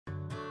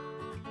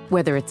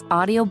Whether it's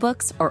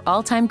audiobooks or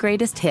all-time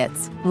greatest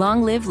hits,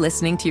 long live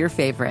listening to your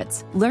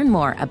favorites. Learn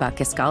more about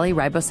Kisqali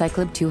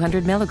Ribociclib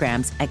 200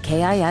 milligrams at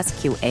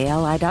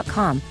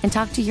KISQALI.com and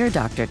talk to your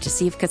doctor to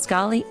see if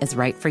Kisqali is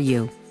right for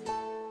you.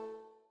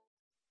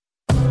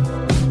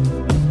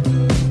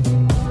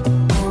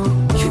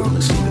 You're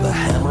listening to the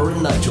Hammer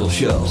and Nigel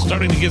Show.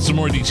 Starting to get some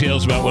more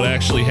details about what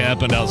actually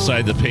happened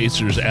outside the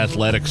Pacers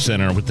Athletic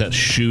Center with that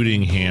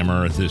shooting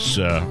hammer.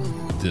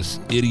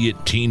 This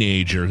idiot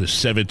teenager, this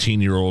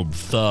 17-year-old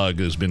thug,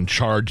 has been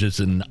charged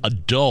as an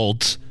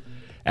adult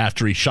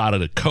after he shot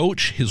at a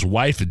coach, his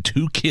wife, and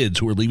 2 kids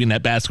who were leaving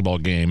that basketball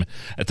game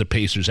at the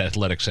Pacers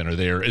Athletic Center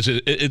there.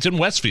 It's in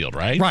Westfield,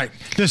 right? Right.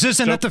 This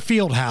isn't at the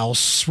field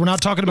house. We're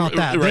not talking about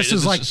that. Right. This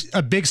is like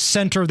a big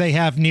center they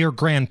have near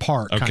Grand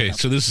Park. Okay,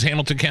 so this is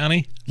Hamilton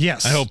County?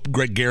 Yes. I hope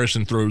Greg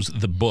Garrison throws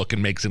the book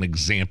and makes an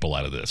example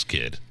out of this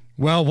kid.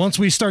 Well, once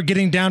we start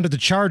getting down to the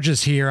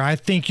charges here, I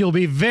think you'll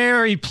be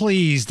very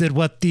pleased at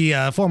what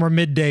the former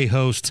midday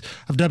host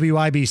of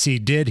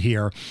WIBC did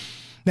here.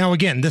 Now,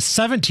 again, this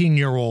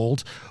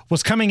 17-year-old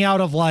was coming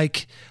out of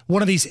like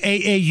one of these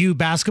AAU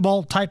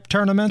basketball type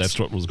tournaments. That's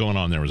what was going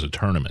on. There was a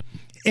tournament.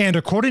 And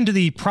according to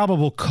the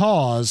probable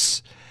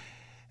cause,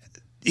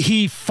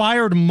 he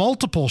fired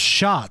multiple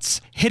shots,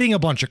 hitting a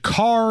bunch of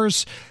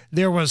cars.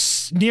 There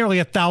was nearly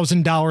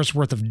 $1,000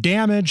 worth of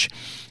damage.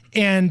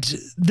 And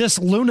this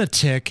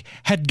lunatic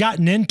had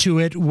gotten into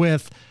it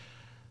with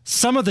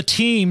some of the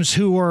teams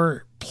who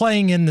were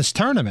playing in this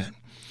tournament.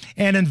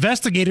 And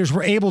investigators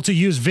were able to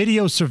use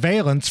video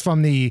surveillance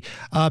from the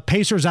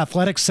Pacers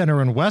Athletic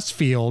Center in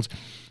Westfield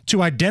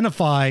to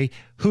identify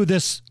who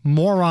this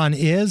moron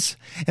is.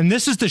 And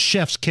this is the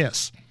chef's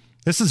kiss.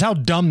 This is how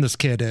dumb this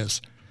kid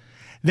is.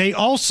 They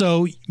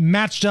also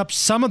matched up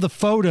some of the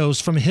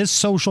photos from his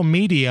social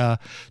media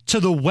to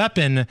the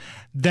weapon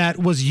that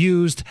was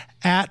used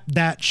at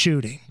that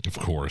shooting. Of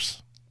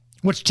course.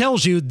 Which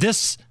tells you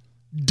this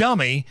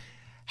dummy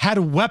had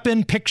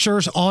weapon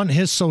pictures on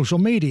his social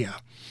media.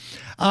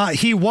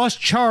 He was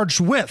charged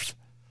with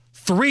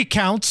 3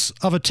 counts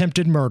of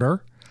attempted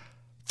murder,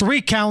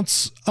 3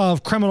 counts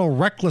of criminal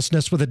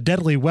recklessness with a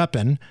deadly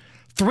weapon,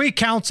 3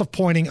 counts of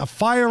pointing a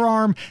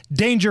firearm,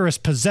 dangerous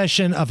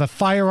possession of a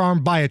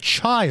firearm by a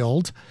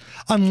child,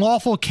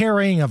 unlawful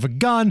carrying of a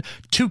gun,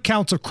 2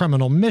 counts of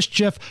criminal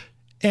mischief,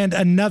 and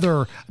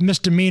another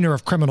misdemeanor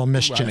of criminal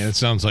mischief. I mean, it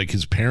sounds like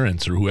his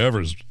parents or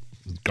whoever's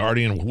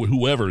guardian,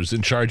 whoever's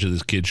in charge of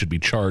this kid should be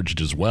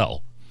charged as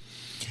well.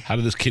 How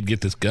did this kid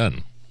get this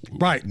gun?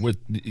 Right. What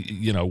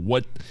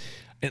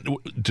are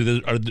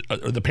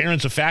the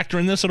parents a factor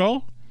in this at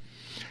all?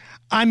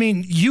 I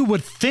mean, you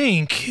would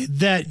think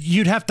that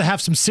you'd have to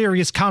have some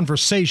serious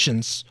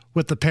conversations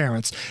with the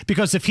parents,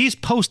 because if he's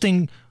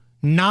posting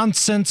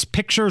nonsense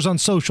pictures on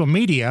social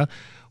media,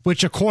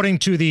 which according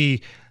to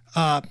the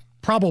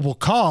probable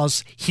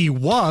cause he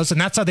was,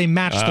 and that's how they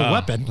matched the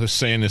weapon. They're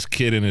saying this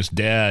kid and his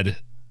dad,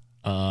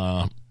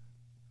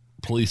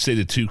 police say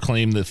the 2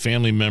 claim that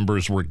family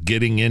members were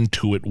getting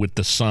into it with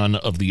the son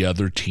of the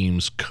other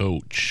team's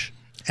coach.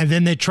 And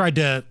then they tried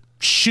to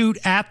shoot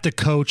at the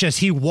coach as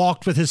he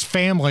walked with his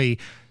family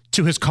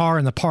to his car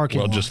in the parking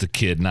lot. Well, just the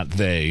kid, not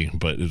they,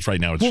 but right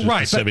now it's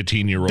just a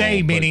 17-year-old.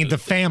 They, meaning the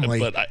family.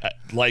 But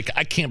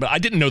I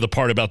didn't know the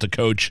part about the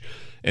coach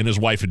and his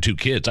wife and 2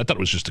 kids. I thought it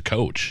was just the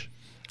coach.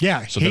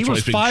 Yeah, so he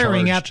was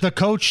firing at the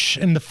coach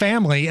and the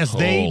family as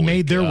they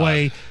made their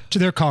way to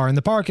their car in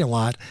the parking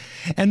lot.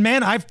 And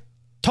man, I've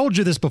told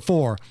you this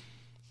before.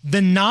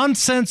 The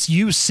nonsense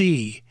you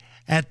see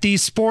at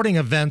these sporting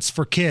events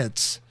for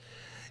kids,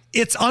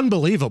 it's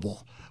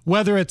unbelievable.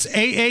 Whether it's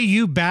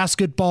AAU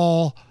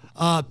basketball,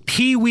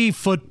 pee-wee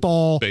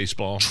football,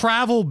 baseball,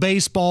 travel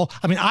baseball.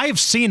 I mean, I have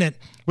seen it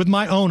with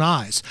my own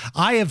eyes.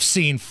 I have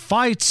seen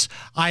fights.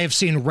 I have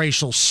seen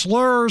racial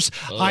slurs.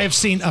 I have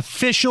seen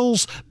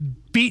officials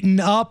beaten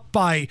up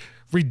by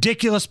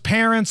ridiculous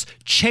parents,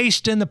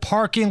 chased in the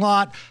parking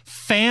lot,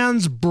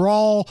 fans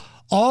brawl,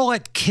 all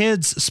at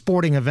kids'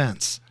 sporting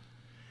events.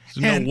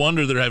 So no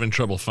wonder they're having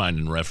trouble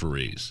finding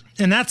referees.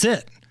 And that's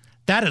it.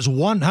 That is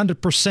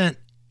 100%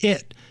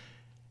 it.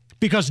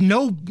 Because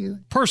no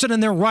person in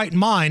their right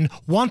mind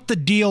wants to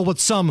deal with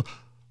some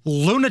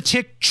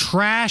lunatic,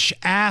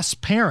 trash-ass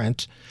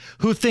parent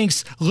who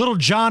thinks little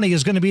Johnny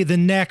is going to be the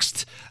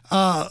next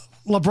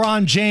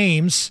LeBron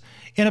James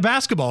in a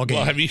basketball game.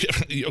 Well, have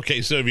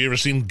you ever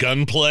seen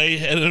gunplay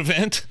at an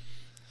event?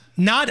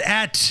 Not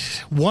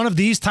at one of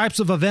these types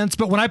of events,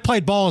 but when I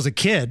played ball as a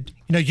kid,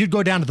 you'd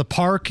go down to the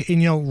park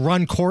and,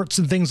 run courts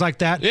and things like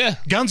that. Yeah.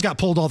 Guns got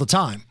pulled all the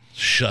time.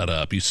 Shut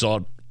up. You saw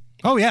it?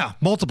 Oh, yeah,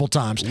 multiple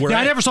times.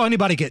 I never saw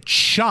anybody get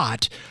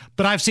shot,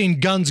 but I've seen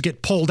guns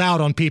get pulled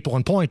out on people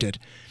and pointed.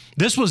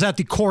 This was at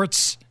the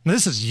courts.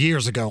 This is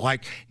years ago,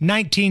 like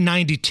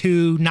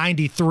 1992,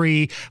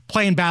 93,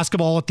 playing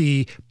basketball at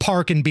the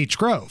park in Beach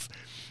Grove.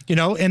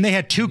 And they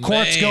had 2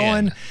 courts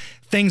going.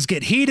 Things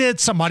get heated.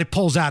 Somebody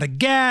pulls out a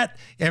gat.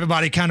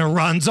 Everybody kind of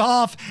runs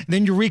off.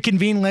 Then you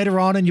reconvene later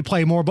on and you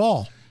play more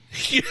ball.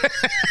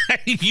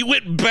 You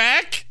went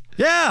back?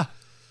 Yeah.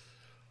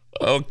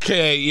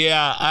 Okay,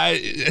 yeah,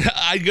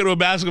 I go to a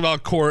basketball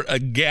court, a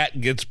gat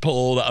gets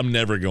pulled, I'm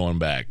never going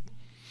back.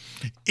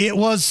 It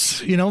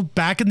was,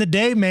 back in the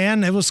day,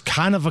 man, it was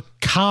kind of a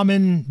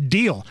common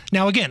deal.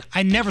 Now, again,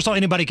 I never saw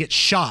anybody get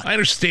shot. I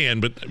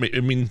understand, but I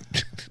mean,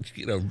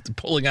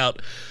 pulling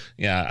out,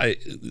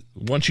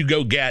 once you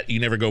go gat, you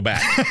never go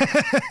back.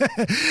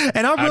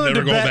 And I'm willing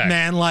to bet,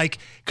 man,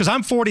 because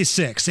I'm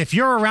 46. If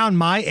you're around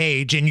my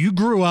age and you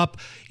grew up,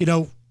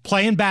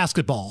 playing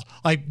basketball,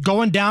 like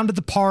going down to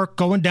the park,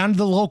 going down to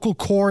the local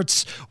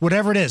courts,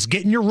 whatever it is,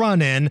 getting your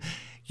run in,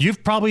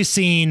 you've probably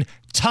seen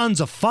tons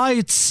of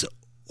fights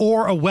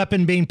or a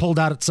weapon being pulled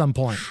out at some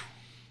point.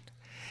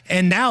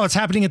 And now it's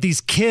happening at these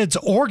kids'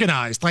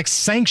 organized,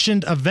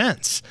 sanctioned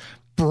events,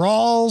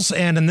 brawls,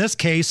 and in this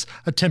case,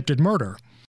 attempted murder.